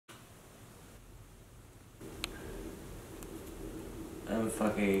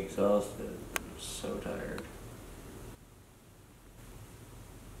fucking exhausted. I'm so tired.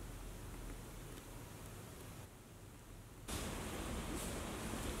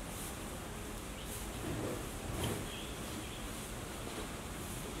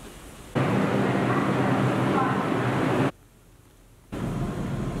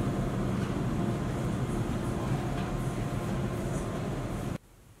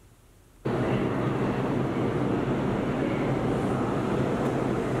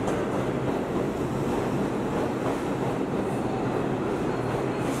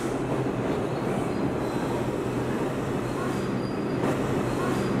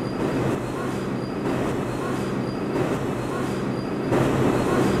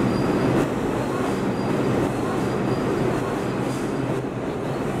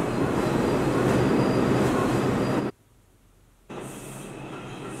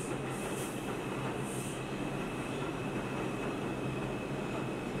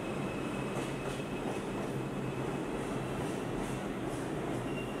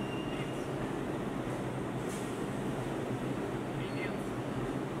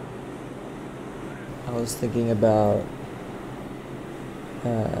 I was thinking about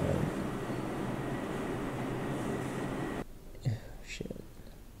shit.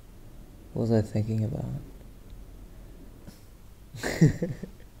 What was I thinking about?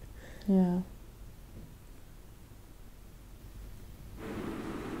 Yeah.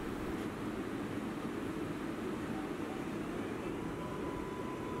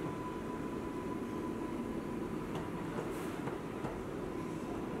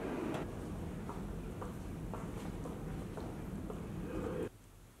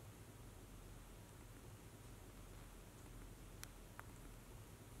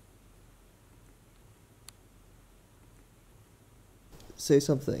 Say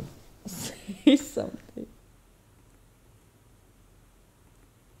something. Say something.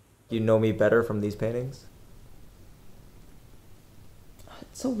 You know me better from these paintings?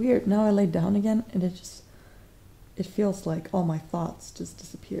 It's so weird. Now I lay down again and it feels like all my thoughts just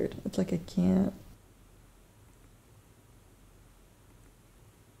disappeared. It's like I can't.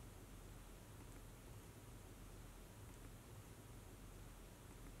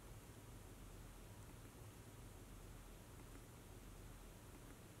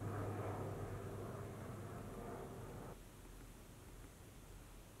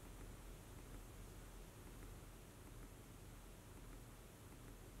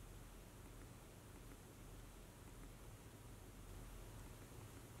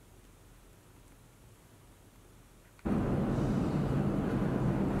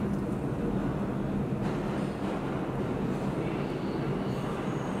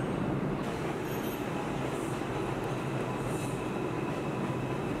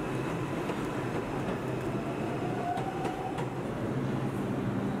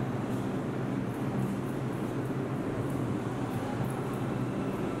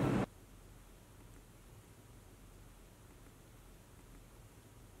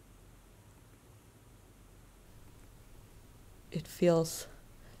 It feels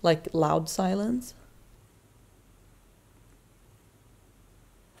like loud silence.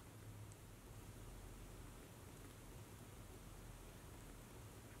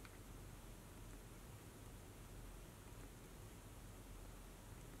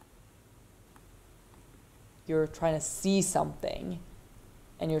 You're trying to see something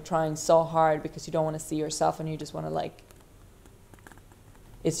and you're trying so hard because you don't want to see yourself and you just want to like,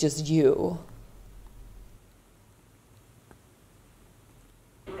 it's just you.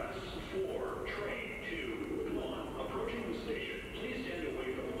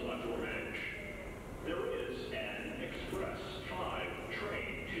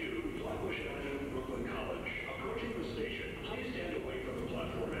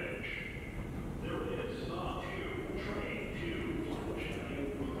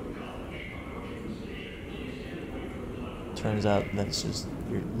 Turns out that it's just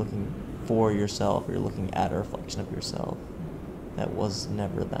you're looking for yourself, you're looking at a reflection of yourself that was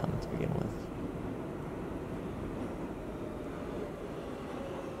never them to begin with.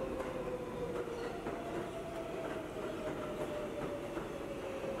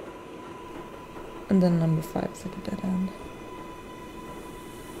 And then number 5 is like a dead end.